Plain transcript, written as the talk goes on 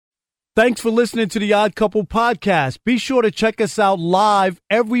Thanks for listening to the Odd Couple podcast. Be sure to check us out live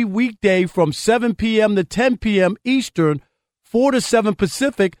every weekday from 7 p.m. to 10 p.m. Eastern, 4 to 7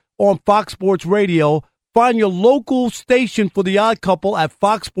 Pacific on Fox Sports Radio. Find your local station for the Odd Couple at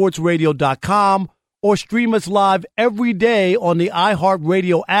foxsportsradio.com or stream us live every day on the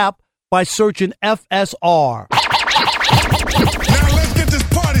iHeartRadio app by searching FSR. Now let's get this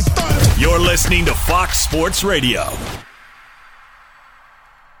party started. You're listening to Fox Sports Radio.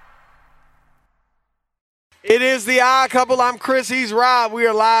 It is the Odd Couple. I'm Chris. He's Rob. We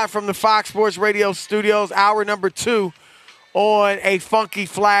are live from the Fox Sports Radio studios, hour number 2 on a funky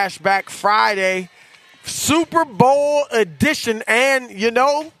flashback Friday, Super Bowl edition. And, you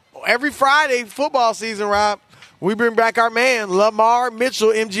know, every Friday, football season, Rob, we bring back our man, Lamarr Mitchell,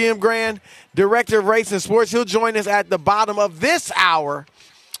 MGM Grand Director of Race and Sports. He'll join us at the bottom of this hour.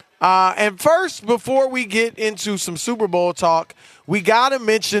 And first, before we get into some Super Bowl talk, we got to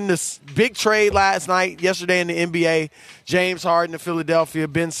mention this big trade yesterday in the NBA. James Harden to Philadelphia,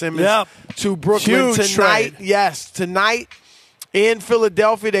 Ben Simmons to Brooklyn. Huge tonight. trade. Yes, tonight in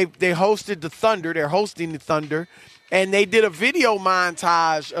Philadelphia, they hosted the Thunder. They're hosting the Thunder. And they did a video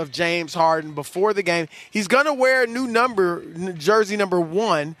montage of James Harden before the game. He's going to wear a new number, jersey number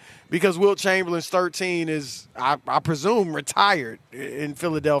 1, because Wilt Chamberlain's 13 is, I presume, retired in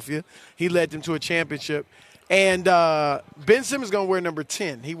Philadelphia. He led them to a championship. And Ben Simmons is going to wear number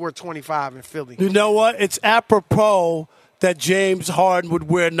 10. He wore 25 in Philly. You know what? It's apropos that James Harden would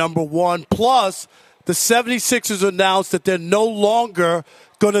wear number 1. Plus, the 76ers announced that they're no longer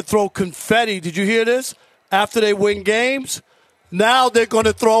going to throw confetti. Did you hear this? After they win games, now they're going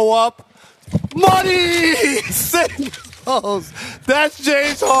to throw up money signals. That's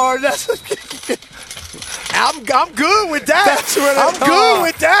James Harden. I'm good with that. That's what I'm good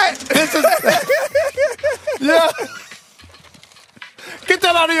with that. This is, yeah. Get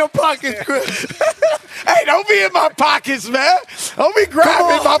that out of your pockets, Chris. Hey, don't be in my pockets, man. Don't be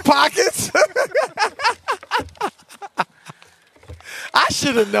grabbing my pockets. I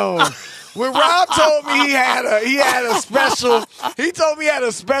should have known. When Rob told me he had a special, he told me he had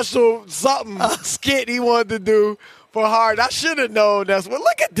a special something skit he wanted to do for Hard. I should have known that's what.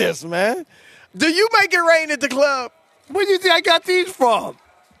 Look at this, man. Do you make it rain at the club? Where do you think I got these from?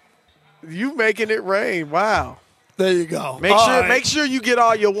 You making it rain? Wow. There you go. Make sure you get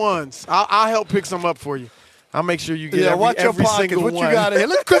all your ones. I'll help pick some up for you. I'll make sure you get watch your every pockets. single What one. you got here?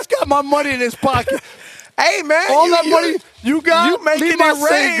 Look, Chris got my money in his pocket. Hey, man. All that money you got? You making Leave my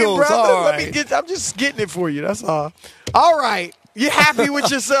it rain, singles. brother. All Let me right. I'm just getting it for you. That's all. All right. You happy with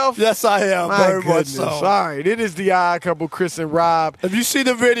yourself? Yes, I am. My Very goodness. much so. All right. It is the Odd Couple, Chris and Rob. If you see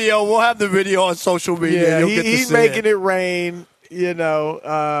the video, we'll have the video on social media. Yeah, You'll get to he's see making it rain, you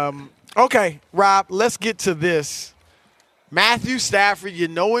know. Okay, Rob, let's get to this. Matthew Stafford, you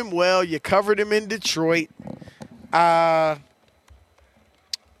know him well. You covered him in Detroit.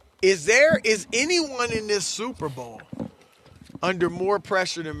 Is anyone in this Super Bowl under more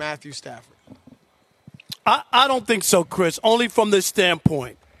pressure than Matthew Stafford? I don't think so, Chris, only from this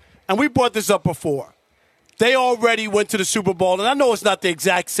standpoint. And we brought this up before. They already went to the Super Bowl, and I know it's not the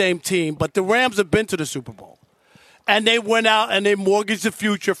exact same team, but the Rams have been to the Super Bowl. And they went out and they mortgaged the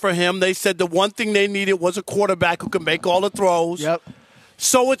future for him. They said the one thing they needed was a quarterback who could make all the throws. Yep.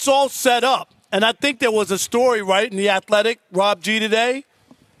 So it's all set up. And I think there was a story, right, in The Athletic, Rob G today.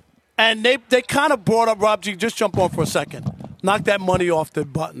 And they kind of brought up Rob G. Just jump on for a second. Knock that money off the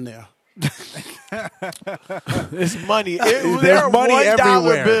button there. It's money. There's There are money $1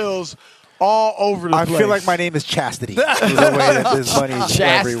 everywhere. bills all over the I place. feel like my name is Chastity. The way that there's money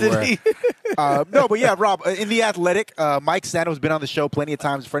everywhere. Chastity. No, but yeah, Rob, in The Athletic, Mike Sano's been on the show plenty of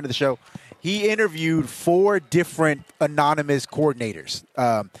times, a friend of the show. He interviewed 4 different anonymous coordinators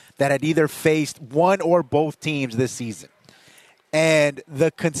that had either faced one or both teams this season. And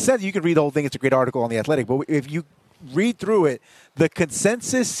the consensus, you can read the whole thing. It's a great article on The Athletic. But if you read through it, the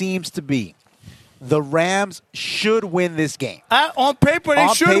consensus seems to be the Rams should win this game. On paper, they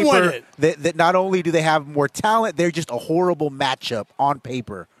should win it. That not only do they have more talent, they're just a horrible matchup on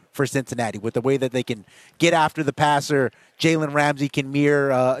paper for Cincinnati with the way that they can get after the passer. Jalen Ramsey can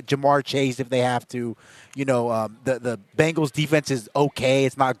mirror Jamar Chase if they have to. You know, the Bengals defense is okay.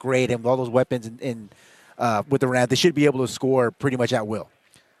 It's not great. And with all those weapons with the Rams, they should be able to score pretty much at will.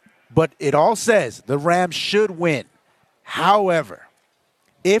 But it all says the Rams should win. However,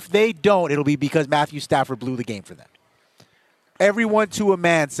 if they don't, it'll be because Matthew Stafford blew the game for them. Everyone to a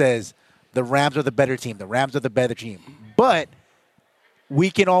man says the Rams are the better team. The Rams are the better team. But we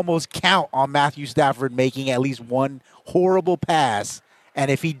can almost count on Matthew Stafford making at least one horrible pass.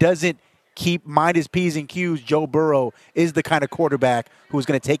 And if he doesn't mind his P's and Q's, Joe Burrow is the kind of quarterback who's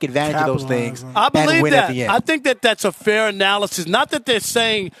going to take advantage of those things I believe and win that. at the end. I think that's a fair analysis. Not that they're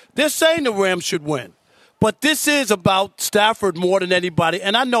saying the Rams should win, but this is about Stafford more than anybody.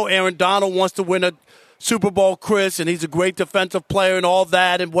 And I know Aaron Donald wants to win a Super Bowl, Chris, and he's a great defensive player and all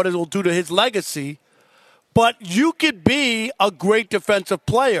that, and what it will do to his legacy. But you could be a great defensive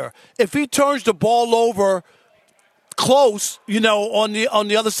player if he turns the ball over close, on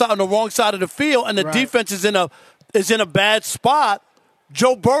the other side, on the wrong side of the field, and the defense is in a bad spot.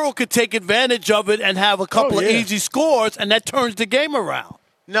 Joe Burrow could take advantage of it and have a couple of easy scores, and that turns the game around.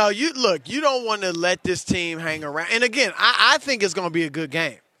 No, you don't want to let this team hang around. And again, I think it's going to be a good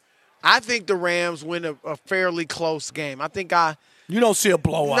game. I think the Rams win a fairly close game. You don't see a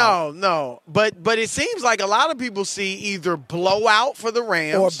blowout. No. But it seems like a lot of people see either blowout for the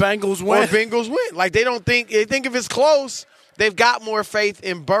Rams or Bengals win. Like they think if it's close, they've got more faith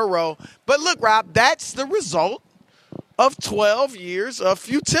in Burrow. But look, Rob, that's the result of 12 years of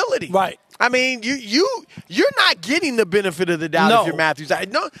futility. Right. I mean, you're not getting the benefit of the doubt if you're Matthews.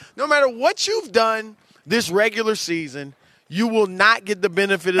 No matter what you've done this regular season, you will not get the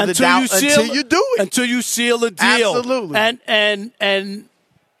benefit of the doubt until you do it. Until you seal the deal. Absolutely.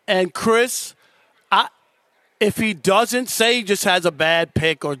 And Chris, if he doesn't, say he just has a bad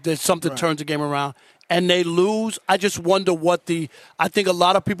pick or there's something turns the game around and they lose, I just wonder I think a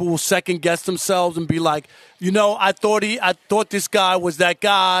lot of people will second guess themselves and be like, I thought this guy was that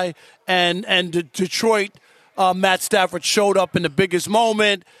guy, and Detroit, Matt Stafford showed up in the biggest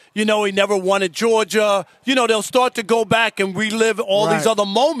moment. He never won at Georgia. They'll start to go back and relive all these other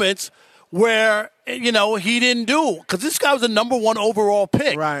moments where, he didn't do. Because this guy was the number 1 overall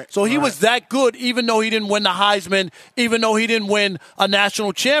pick. Right. So he was that good, even though he didn't win the Heisman, even though he didn't win a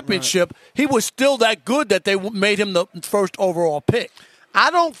national championship. Right. He was still that good that they made him the first overall pick.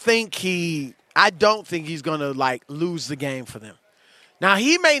 I don't think he's going to, lose the game for them. Now,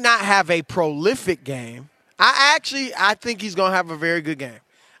 he may not have a prolific game. I think he's going to have a very good game.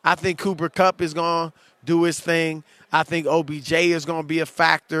 I think Cooper Kupp is going to do his thing. I think OBJ is going to be a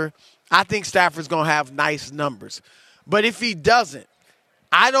factor. I think Stafford's going to have nice numbers. But if he doesn't,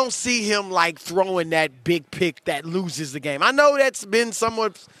 I don't see him throwing that big pick that loses the game. I know that's been some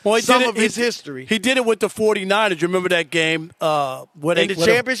of his history. He did it with the 49ers. You remember that game? In the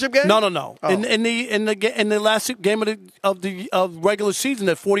championship game? No. Oh. In the last game of the regular season,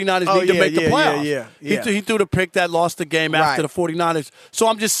 that 49ers need to make the playoffs. Yeah. He threw the pick that lost the game after the 49ers. So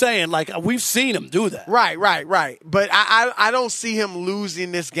I'm just saying, we've seen him do that. Right. But I don't see him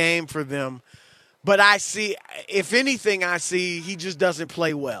losing this game for them. But if anything, he just doesn't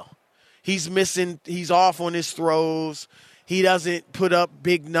play well. He's off on his throws. He doesn't put up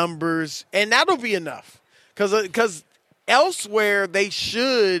big numbers. And that'll be enough. Because elsewhere, they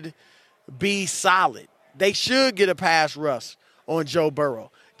should be solid. They should get a pass rush on Joe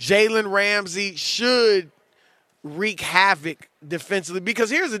Burrow. Jalen Ramsey should wreak havoc defensively. Because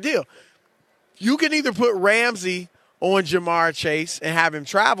here's the deal. You can either put Ramsey on Jamar Chase and have him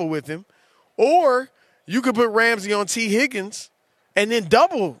travel with him, or you could put Ramsey on T. Higgins and then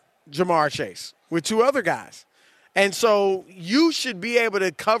double Jamar Chase with 2 other guys. And so you should be able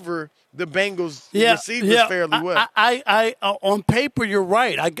to cover the Bengals receivers fairly well. I on paper, you're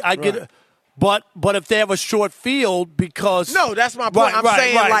right. I get it. But if they have a short field because – No, that's my point. I'm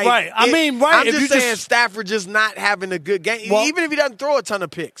saying right. I'm just saying Stafford just not having a good game. Well, even if he doesn't throw a ton of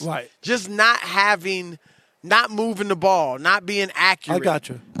picks. Right. Just not moving the ball, not being accurate. I got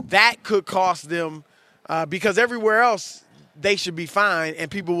you. That could cost them because everywhere else they should be fine,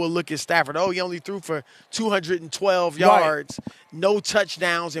 and people will look at Stafford. Oh, he only threw for 212 yards, no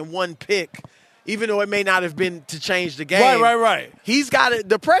touchdowns, and 1 pick, even though it may not have been to change the game. Right. He's got it.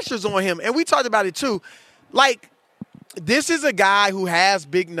 The pressure's on him, and we talked about it too. This is a guy who has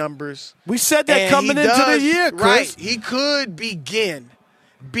big numbers. We said that coming into the year, Chris. Right. He could begin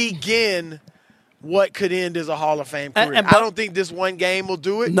what could end as a Hall of Fame career. I don't think this one game will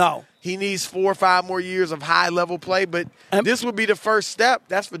do it. No. He needs 4 or 5 more years of high-level play, but this would be the first step.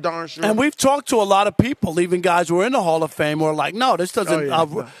 That's for darn sure. And we've talked to a lot of people, even guys who are in the Hall of Fame, who are like, no, this doesn't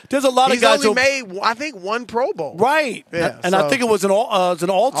no. There's a lot of guys who made, I think, 1 Pro Bowl. Right. Yeah, and I think it was an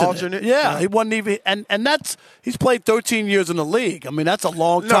alternate. Yeah. He wasn't even – and that's – he's played 13 years in the league. I mean, that's a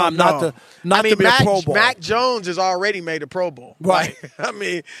long time not to be a Pro Bowl. Mac Jones has already made a Pro Bowl. Right.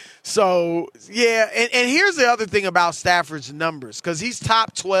 So, yeah. And here's the other thing about Stafford's numbers, because he's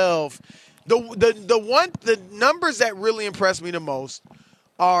top 12. The numbers that really impress me the most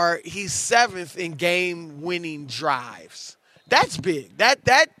are he's 7th in game-winning drives. That's big.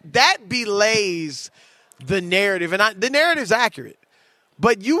 That belays the narrative, and the narrative's accurate.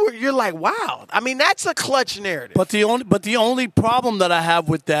 But you're like, wow. I mean, that's a clutch narrative. But the only problem that I have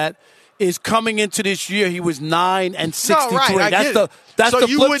with that is coming into this year, he was 9-63. No, right, That's the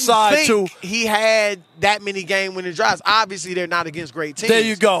flip side too. He had that many game-winning drives. Obviously, they're not against great teams. There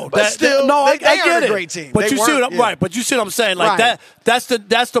you go. But still, I get get a it. great team. But But you see what I'm saying? Like Right. that's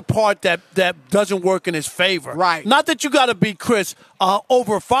the part that doesn't work in his favor. Right. Not that you got to beat Chris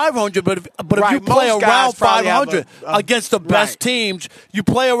over 500, but if Right. you play Most guys around probably have 500 against the best teams, you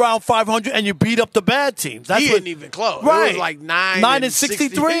play around 500 and you beat up the bad teams. That's He isn't even close. Right. It was like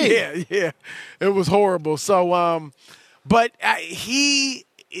 9-63. Yeah. It was horrible. So, but the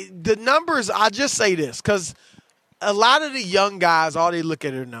numbers, I'll just say this, because a lot of the young guys, all they look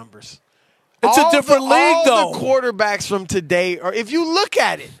at are numbers. It's a different league, though. All the quarterbacks from today, or if you look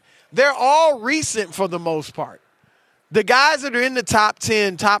at it, they're all recent for the most part. The guys that are in the top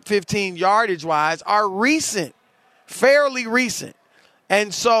 10, top 15 yardage-wise are recent, fairly recent.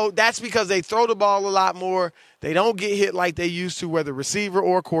 And so that's because they throw the ball a lot more. They don't get hit like they used to, whether receiver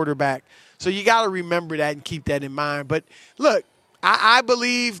or quarterback. So you got to remember that and keep that in mind. But, look, I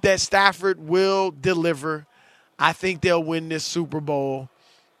believe that Stafford will deliver. I think they'll win this Super Bowl.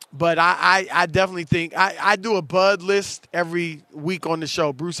 But I definitely think I do a Bud list every week on the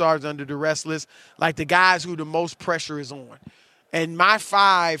show, Broussard's Under Duress list, like the guys who the most pressure is on. And my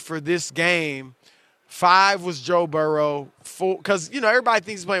 5 for this game, 5 was Joe Burrow, 4 because, everybody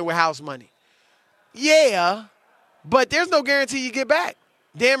thinks he's playing with house money. Yeah, but there's no guarantee you get back.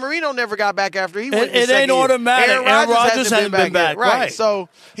 Dan Marino never got back after he went. It ain't automatic. Aaron Rodgers hasn't been back. Right. So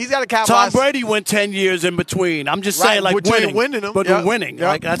he's got to capitalize. Tom Brady went 10 years in between. I'm just saying, like winning them. But winning. Yep.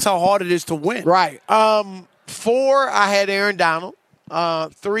 Like that's how hard it is to win. Right. 4, I had Aaron Donald.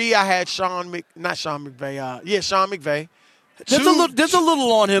 3, I had Sean McVay. There's a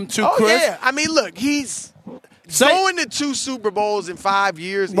little on him too, Chris. Yeah. I mean, look, he's going to 2 Super Bowls in 5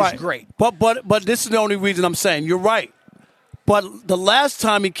 years is great. But this is the only reason I'm saying you're right. But the last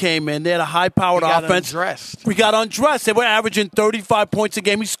time he came in, they had a high-powered offense. We got undressed. They were averaging 35 points a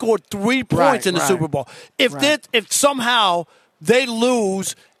game. He scored 3 points in the Super Bowl. If somehow they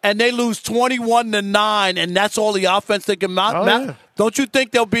lose and they lose 21-9, and that's all the offense they can mount, don't you think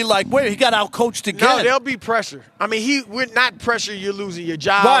they'll be like, wait, he got out-coached again? No, there'll be pressure. I mean, we're not pressure you're losing your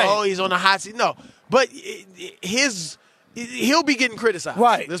job. Right. Oh, he's on the hot seat. No, but he'll be getting criticized.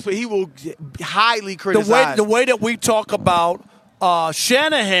 Right. He will highly criticized. The way that we talk about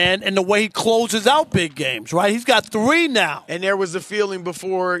Shanahan and the way he closes out big games, right? He's got 3 now. And there was a feeling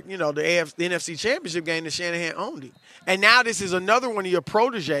before, the NFC Championship game that Shanahan owned it. And now this is another one of your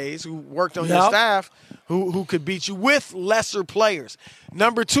proteges who worked on your staff who could beat you with lesser players.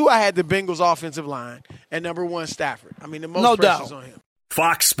 Number 2, I had the Bengals offensive line. And number 1, Stafford. I mean, the most pressure's on him.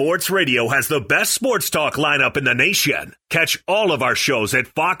 Fox Sports Radio has the best sports talk lineup in the nation. Catch all of our shows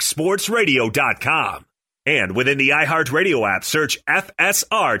at foxsportsradio.com. And within the iHeartRadio app, search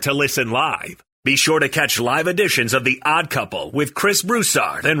FSR to listen live. Be sure to catch live editions of The Odd Couple with Chris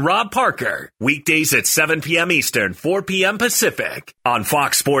Broussard and Rob Parker. Weekdays at 7 p.m. Eastern, 4 p.m. Pacific on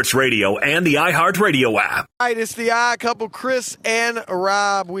Fox Sports Radio and the iHeartRadio app. All right, it's The Odd Couple, Chris and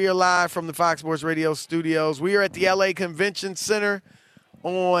Rob. We are live from the Fox Sports Radio studios. We are at the LA Convention Center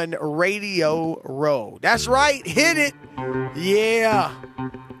on Radio Row. That's right. Hit it. Yeah.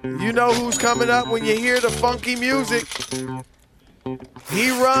 You know who's coming up when you hear the funky music. He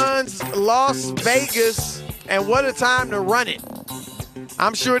runs Las Vegas, and what a time to run it.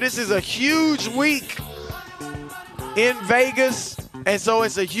 I'm sure this is a huge week in Vegas, and so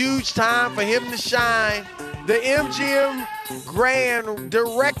it's a huge time for him to shine. The MGM Grand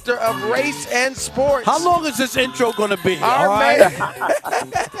Director of Race and Sports. How long is this intro going to be? All right.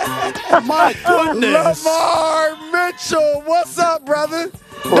 My goodness. Lamarr Mitchell, what's up, brother?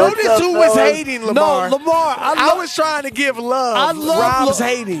 What's Notice who was hating Lamarr. No, Lamarr. I was trying to give love. Rob's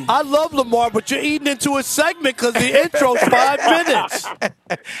hating. I love Lamarr, but you're eating into a segment because the intro's 5 minutes.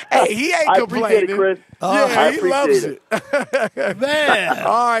 Hey, he ain't complaining. I appreciate it, Chris. Yeah, he loves it. Man.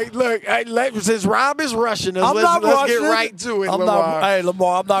 All right, look, since Rob is rushing us, let's get right to it, Lamarr. Hey,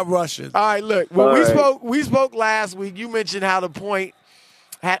 Lamarr, I'm not rushing. All right, look, when we spoke last week, you mentioned how the point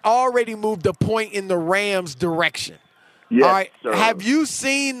had already moved the point in the Rams' direction. Yes, all right, sir. Have you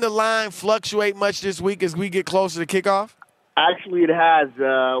seen the line fluctuate much this week as we get closer to kickoff? Actually, it has.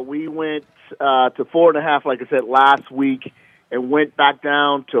 We went to 4.5, like I said, last week, and went back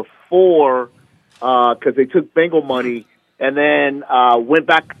down to 4 because they took Bengal money, and then went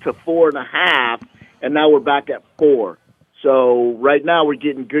back to 4.5, and now we're back at 4. So right now we're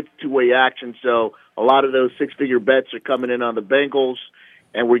getting good two-way action. So a lot of those 6-figure bets are coming in on the Bengals,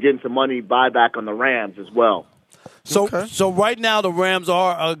 and we're getting some money buyback on the Rams as well. So right now the Rams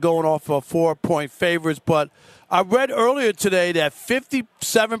are going off 4-point favorites, but I read earlier today that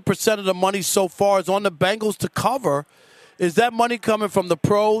 57% of the money so far is on the Bengals to cover. Is that money coming from the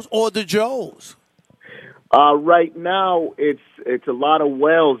pros or the Joes? Right now, it's a lot of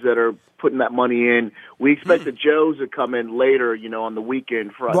whales that are putting that money in. We expect the Joes to come in later, on the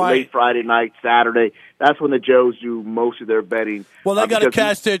weekend, late Friday night, Saturday. That's when the Joes do most of their betting. Well, they got to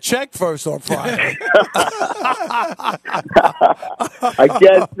cash their check first on Friday. I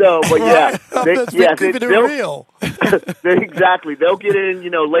guess so, but yeah. Keeping it real. Exactly. They'll get in,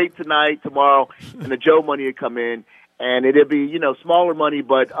 late tonight, tomorrow, and the Joe money will come in. And it'll be, smaller money,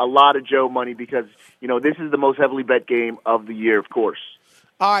 but a lot of Joe money because, this is the most heavily bet game of the year, of course.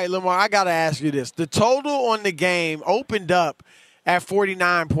 All right, Lamarr, I got to ask you this. The total on the game opened up at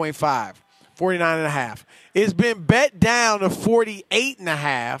 49.5, 49.5. It's been bet down to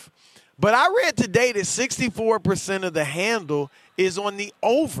 48.5, but I read today that 64% of the handle is on the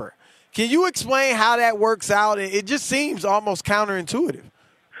over. Can you explain how that works out? It just seems almost counterintuitive.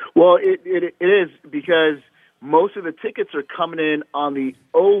 Well, it is because most of the tickets are coming in on the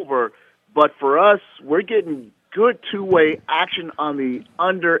over, but for us, we're getting good two-way action on the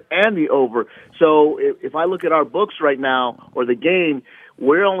under and the over. So if I look at our books right now or the game,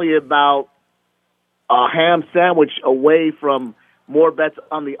 we're only about a ham sandwich away from more bets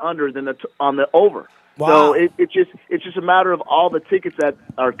on the under than on the over. Wow. So it's just a matter of all the tickets that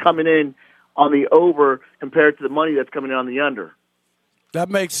are coming in on the over compared to the money that's coming in on the under. That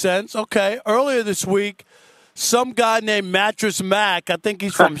makes sense. Okay. Earlier this week, some guy named Mattress Mac, I think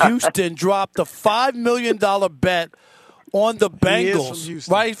he's from Houston, dropped a $5 million bet on the Bengals. He's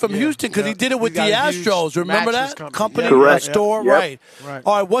from Houston because he did it with the Astros. Remember that company store? Yep. Right.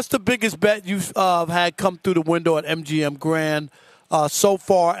 All right, what's the biggest bet you've had come through the window at MGM Grand so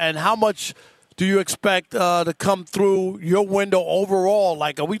far, and how much do you expect to come through your window overall?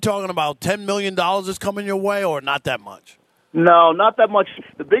 Like, are we talking about $10 million is coming your way or not that much? No, not that much.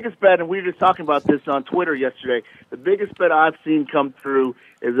 The biggest bet, and we were just talking about this on Twitter yesterday, the biggest bet I've seen come through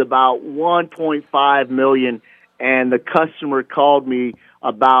is about $1.5 million, and the customer called me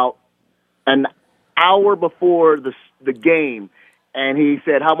about an hour before the game, and he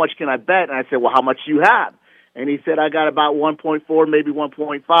said, how much can I bet? And I said, well, how much do you have? And he said, I got about 1.4, maybe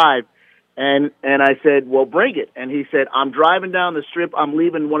 1.5. And I said, well, bring it. And he said, I'm driving down the strip. I'm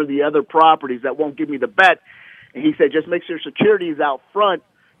leaving one of the other properties that won't give me the bet. And he said, just make sure security is out front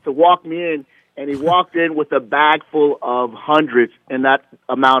to walk me in. And he walked in with a bag full of hundreds and that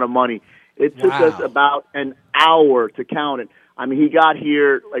amount of money. It took us about an hour to count it. I mean, he got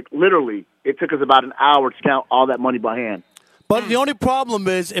here, like, literally, it took us about an hour to count all that money by hand. But the only problem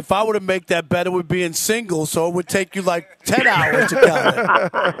is, if I were to make that bet, it would be in singles, so it would take you like 10 hours to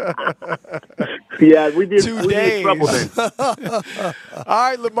count it. Yeah, we did 2 days. Trouble then. All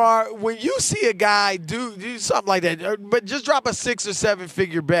right, Lamarr, when you see a guy do something like that, but just drop a 6 or 7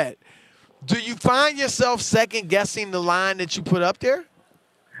 figure bet, do you find yourself second-guessing the line that you put up there?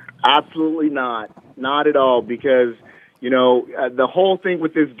 Absolutely not. Not at all, because, the whole thing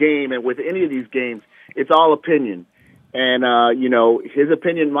with this game and with any of these games, it's all opinion. And, his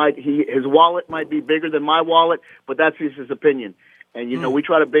opinion his wallet might be bigger than my wallet, but that's just his opinion. And, we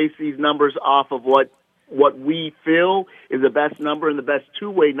try to base these numbers off of what we feel is the best number and the best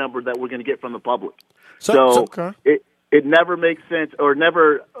two-way number that we're going to get from the public. So it never makes sense or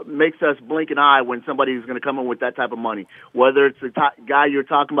never makes us blink an eye when somebody is going to come in with that type of money, whether it's the guy you're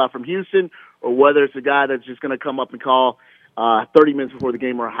talking about from Houston or whether it's a guy that's just going to come up and call 30 minutes before the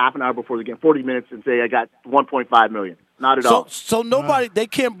game or half an hour before the game, 40 minutes, and say, I got $1.5 million. Not at all. So nobody, they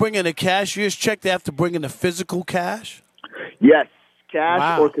can't bring in a cashier's check. They have to bring in a physical cash? Yes.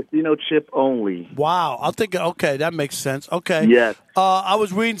 Cash or casino chip only. Wow. I'll think, okay, that makes sense. Okay. Yes. I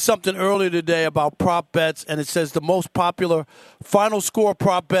was reading something earlier today about prop bets, and it says the most popular final score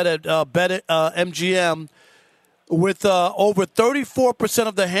prop bet at MGM with over 34%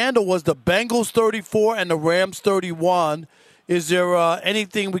 of the handle was the Bengals 34 and the Rams 31. Is there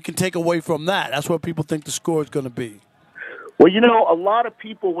anything we can take away from that? That's what people think the score is going to be. Well, a lot of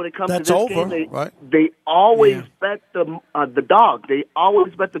people, when it comes to this game, they always bet the dog. They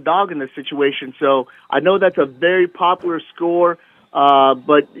always bet the dog in this situation. So I know that's a very popular score,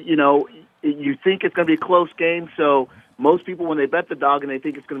 but, you think it's going to be a close game. So most people, when they bet the dog and they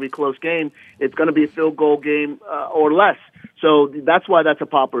think it's going to be a close game, it's going to be a field goal game or less. So that's why that's a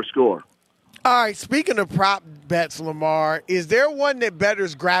popular score. All right, speaking of prop bets, Lamarr, is there one that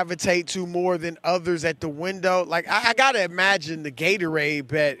bettors gravitate to more than others at the window? Like, I got to imagine the Gatorade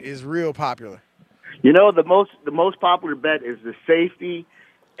bet is real popular. The most popular bet is the safety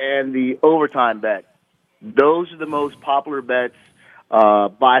and the overtime bet. those are the most popular bets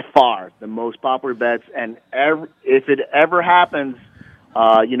by far, the most popular bets. And if it ever happens,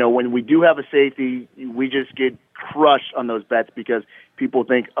 when we do have a safety, we just get crushed on those bets because people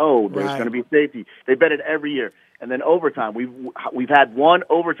think, oh, there's going to be safety. They bet it every year. And then overtime. We've had one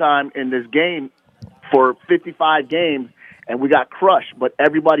overtime in this game for 55 games, and we got crushed. But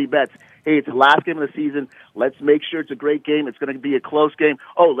everybody bets, hey, it's the last game of the season. Let's make sure it's a great game. It's going to be a close game.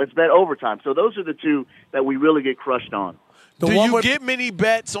 Oh, let's bet overtime. So those are the two that we really get crushed on. Do you get many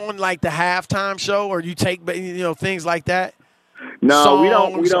bets on like the halftime show, or you take things like that? No,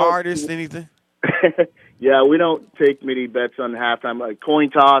 Songs, we don't. Artists, anything? Yeah, we don't take many bets on halftime. Like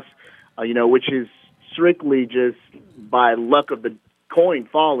coin toss, which is strictly just by luck of the coin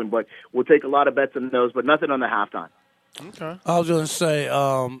falling. But we'll take a lot of bets on those, but nothing on the halftime. Okay. I was going to say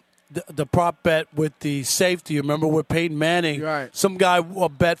the prop bet with the safety. Remember with Peyton Manning? Right. Some guy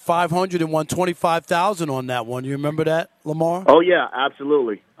bet $500 and won $25,000 on that one. You remember that, Lamarr? Oh yeah,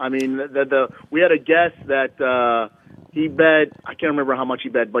 absolutely. I mean, we had a guest that he bet. I can't remember how much he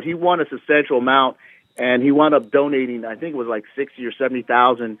bet, but he won a substantial amount, and he wound up donating. I think it was like $60,000 or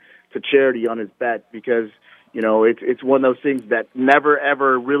 $70,000 to charity on his bet because it's one of those things that never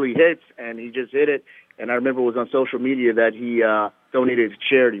ever really hits, and he just hit it. And I remember it was on social media that he donated to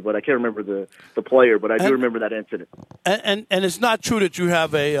charity, but I can't remember the player, but I do remember that incident. And it's not true that you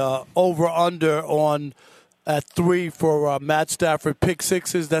have a over-under on at 3 for Matt Stafford pick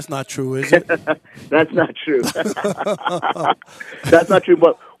sixes. That's not true, is it? That's not true. That's not true,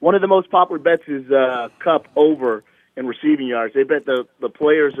 but one of the most popular bets is Cup over in receiving yards. They bet the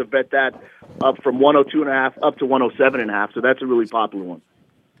players have bet that up from 102.5 up to 107.5, so that's a really popular one.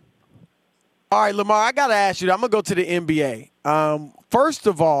 All right, Lamarr, I got to ask you, I'm going to go to the NBA. First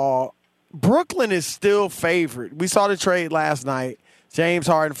of all, Brooklyn is still favored. We saw the trade last night, James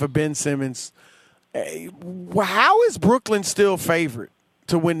Harden for Ben Simmons. How is Brooklyn still favored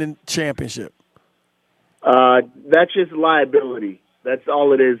to win the championship? That's just liability. That's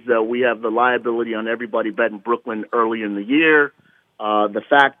all it is. We have the liability on everybody betting Brooklyn early in the year. The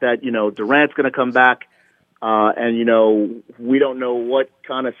fact that, Durant's going to come back. And we don't know what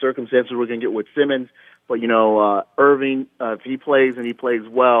kind of circumstances we're going to get with Simmons. But, Irving, if he plays and he plays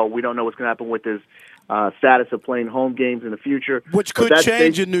well, we don't know what's going to happen with his status of playing home games in the future. Which could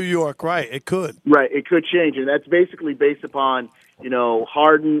change in New York, right? It could. Right, it could change. And that's basically based upon,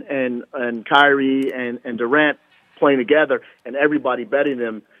 Harden and Kyrie and Durant playing together and everybody betting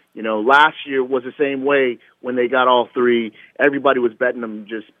them. Last year was the same way when they got all three. Everybody was betting them,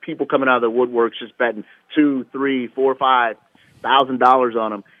 just people coming out of the woodworks just betting $2,000, $3,000, $4,000, $5,000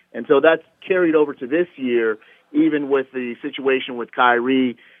 on them. And so that's carried over to this year, even with the situation with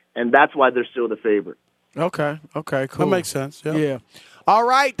Kyrie, and that's why they're still the favorite. Okay, cool. That makes sense, yeah. All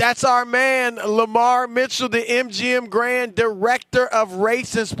right, that's our man, Lamarr Mitchell, the MGM Grand Director of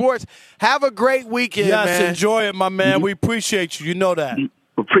Race and Sports. Have a great weekend, man. Yes, enjoy it, my man. We appreciate you. You know that.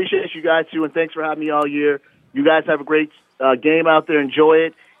 Appreciate you guys, too, and thanks for having me all year. You guys have a great game out there. Enjoy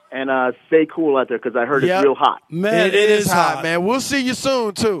it, and stay cool out there because I heard it's real hot. Man, it is hot, man. We'll see you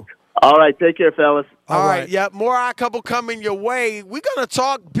soon, too. All right, take care, fellas. All right, more Odd Couple coming your way. We're going to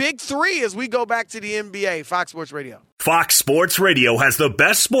talk Big Three as we go back to the NBA. Fox Sports Radio. Fox Sports Radio has the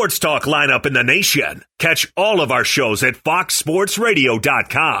best sports talk lineup in the nation. Catch all of our shows at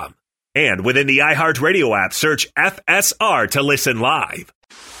foxsportsradio.com. And within the iHeartRadio app, search FSR to listen live.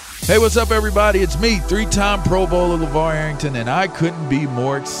 Hey, what's up, everybody? It's me, 3-time Pro Bowler LeVar Arrington, and I couldn't be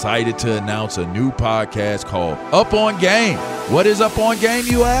more excited to announce a new podcast called Up On Game. What is Up On Game,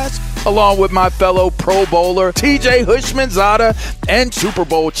 you ask? Along with my fellow Pro Bowler, TJ Hushmanzada, and Super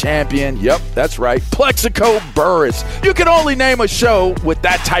Bowl champion, yep, that's right, Plexico Burris. You can only name a show with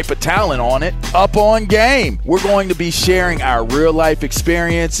that type of talent on it. Up On Game. We're going to be sharing our real-life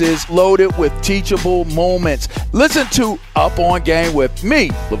experiences loaded with teachable moments. Listen to Up On Game with me,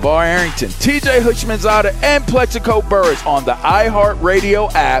 LeVar Arrington, TJ Hushmanzada, and Plexico Burris on the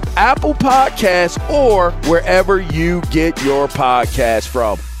iHeartRadio app, Apple Podcasts, or wherever you get your podcasts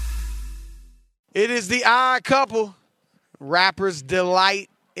from. It is the Odd Couple. Rappers Delight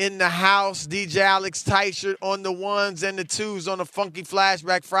in the house. DJ Alex Teichert on the ones and the twos on a Funky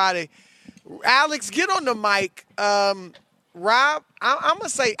Flashback Friday. Alex, get on the mic. Rob, I'm going to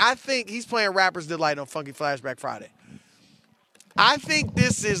say I think he's playing Rappers Delight on Funky Flashback Friday. I think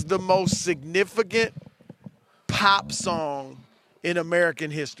this is the most significant pop song in American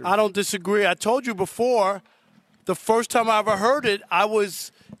history. I don't disagree. I told you before, the first time I ever heard it, I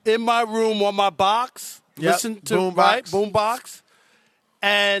was in my room on my box, listen to boombox,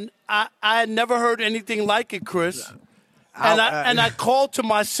 and I had never heard anything like it, Chris. And I called to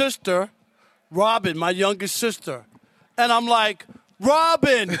my sister, Robin, my youngest sister. And I'm like,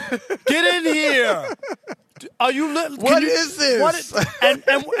 Robin, get in here. Are you? What is this?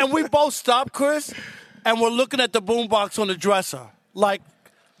 And we both stopped, Chris, and we're looking at the boombox on the dresser. Like,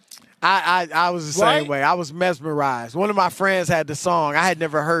 I was the same way. I was mesmerized. One of my friends had the song. I had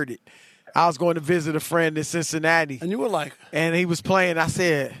never heard it. I was going to visit a friend in Cincinnati. And you were like. And he was playing. I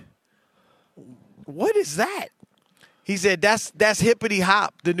said, what is that? He said, that's Hippity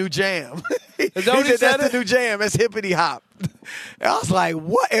Hop, the new jam. Is that what he said? That's the new jam. That's Hippity Hop. And I was like,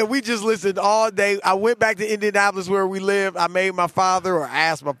 what? And we just listened all day. I went back to Indianapolis where we lived. I made my father or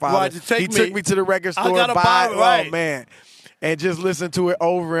asked my father. He took me to the record store. I gotta buy it, right. Oh, man. And just listen to it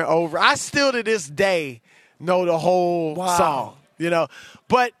over and over. I still to this day know the whole song,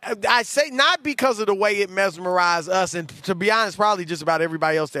 But I say not because of the way it mesmerized us, and to be honest, probably just about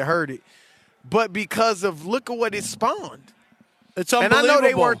everybody else that heard it, but because of look at what it spawned. It's unbelievable. And I know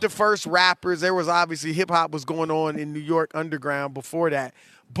they weren't the first rappers. There was obviously hip-hop was going on in New York underground before that.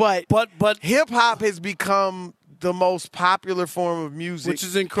 But hip-hop has become the most popular form of music. Which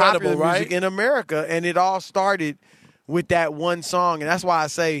is incredible, right? Music in America, and it all started with that one song, and that's why I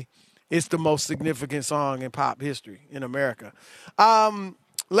say it's the most significant song in pop history in America.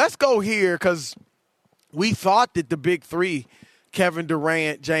 Let's go here because we thought that the big three, Kevin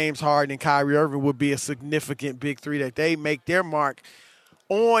Durant, James Harden, and Kyrie Irving, would be a significant big three, that they make their mark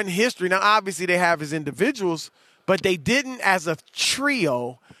on history. Now, obviously, they have as individuals, but they didn't as a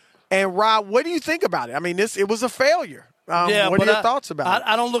trio. And, Rob, what do you think about it? I mean, it was a failure. What are your thoughts about it?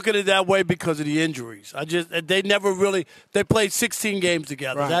 I don't look at it that way because of the injuries. They never really – they played 16 games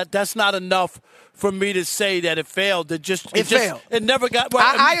together. Right. That's not enough for me to say that it failed. It failed. It never got –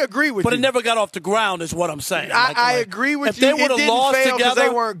 I agree with you. But it never got off the ground is what I'm saying. I agree with you. It didn't fail because they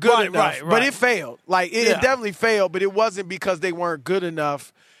weren't good enough. Right. But it failed. It definitely failed, but it wasn't because they weren't good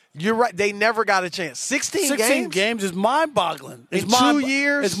enough. You're right. They never got a chance. 16 games is mind-boggling. In 2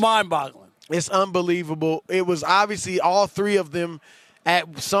 years? It's mind-boggling. It's unbelievable. It was obviously all three of them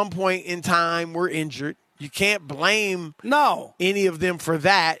at some point in time were injured. You can't blame any of them for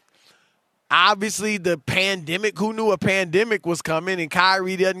that. Obviously, the pandemic, who knew a pandemic was coming, and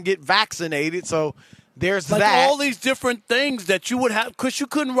Kyrie doesn't get vaccinated, so there's that. All these different things that you would have, because you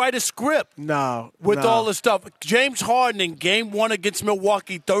couldn't write a script. With all the stuff. James Harden in Game 1 against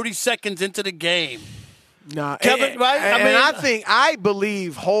Milwaukee, 30 seconds into the game. Kevin, right? I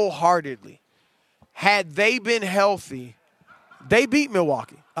believe wholeheartedly, had they been healthy, they beat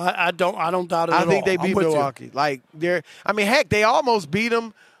Milwaukee. I don't doubt it at all. I think they beat Milwaukee. Heck, they almost beat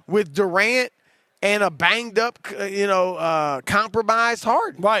them with Durant and a banged up, compromised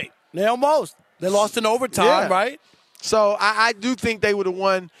Harden. Right. They lost in overtime, right? So I do think they would have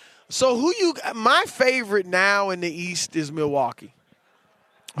won. So my favorite now in the East is Milwaukee.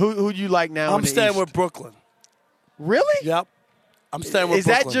 Who do you like now in the East? I'm staying with Brooklyn. Really? Yep. I'm staying with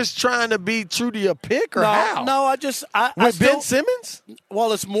Brooklyn. Is that just trying to be true to your pick or how? No, Ben Simmons?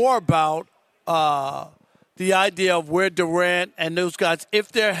 Well, it's more about the idea of where Durant and those guys, if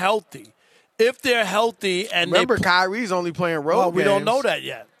they're healthy. And remember, Kyrie's only playing road games. We don't know that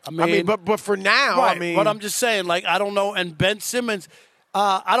yet. But for now, right, but I'm just saying, I don't know. And Ben Simmons,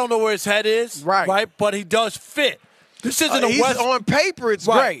 I don't know where his head is, right? But he does fit. This isn't on paper, it's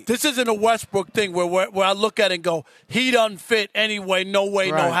great. This isn't a Westbrook thing where I look at it and go, he doesn't fit anyway, no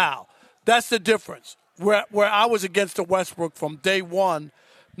way, no how. That's the difference. Where I was against the Westbrook from day one,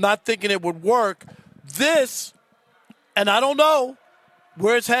 not thinking it would work. This, and I don't know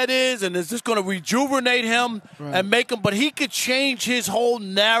where his head is, and is this going to rejuvenate him and make him? But he could change his whole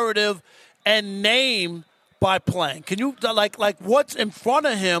narrative and name by playing. Can you like what's in front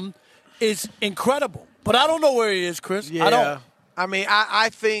of him is incredible. But I don't know where he is, Chris. Yeah. I don't.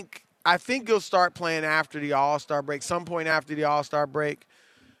 I think he'll start playing after the All-Star break, some point after the All-Star break.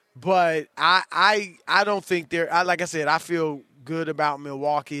 But I don't think they're – like I said, I feel good about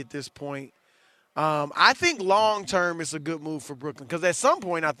Milwaukee at this point. I think long-term it's a good move for Brooklyn because at some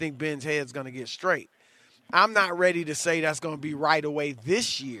point I think Ben's head's going to get straight. I'm not ready to say that's going to be right away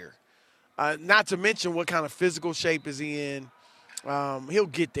this year. Not to mention what kind of physical shape is he in. He'll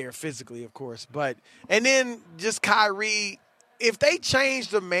get there physically, of course. And then just Kyrie, if they change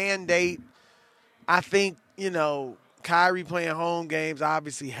the mandate, I think, Kyrie playing home games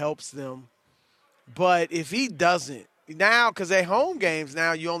obviously helps them. But if he doesn't, now, because at home games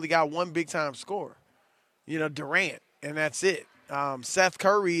now you only got one big-time scorer, Durant, and that's it. Seth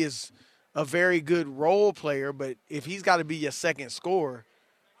Curry is a very good role player, but if he's got to be your second scorer,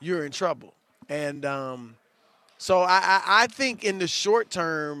 you're in trouble. And so I think in the short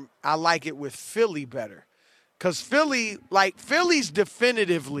term, I like it with Philly better. Because Philly's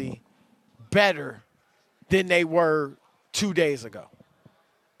definitively better than they were 2 days ago.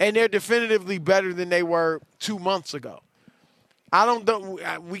 And they're definitively better than they were 2 months ago.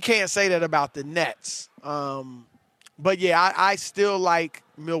 We can't say that about the Nets. But, yeah, I still like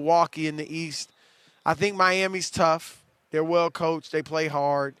Milwaukee in the East. I think Miami's tough. They're well coached. They play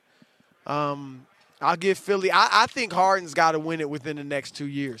hard. I'll give Philly. I think Harden's got to win it within the next 2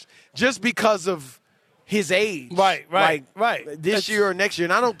 years just because of his age. Right. This year or next year.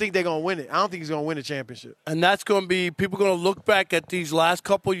 And I don't think they're going to win it. I don't think he's going to win a championship. And that's going to be – people are going to look back at these last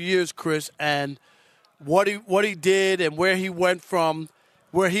couple of years, Chris, and what he did and where he went from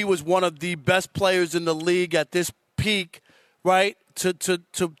where he was one of the best players in the league at this peak, right,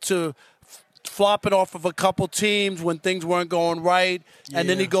 to flopping off of a couple teams when things weren't going right, and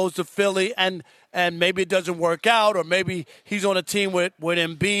then he goes to Philly, and maybe it doesn't work out, or maybe he's on a team with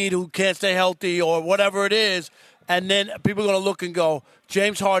Embiid who can't stay healthy or whatever it is, and then people are going to look and go,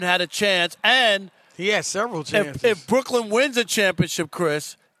 James Harden had a chance, and he had several chances. If Brooklyn wins a championship,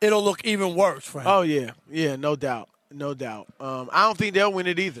 Chris, it'll look even worse for him. Oh, yeah. Yeah, no doubt. No doubt. I don't think they'll win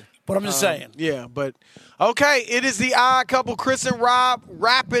it either. But I'm just saying. Yeah, but okay, it is the Odd Couple. Chris and Rob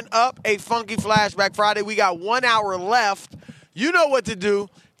wrapping up a Funky Flashback Friday. We got 1 hour left. You know what to do.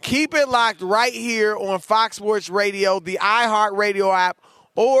 Keep it locked right here on Fox Sports Radio, the iHeartRadio app,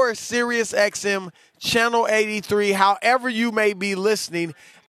 or SiriusXM Channel 83, however you may be listening.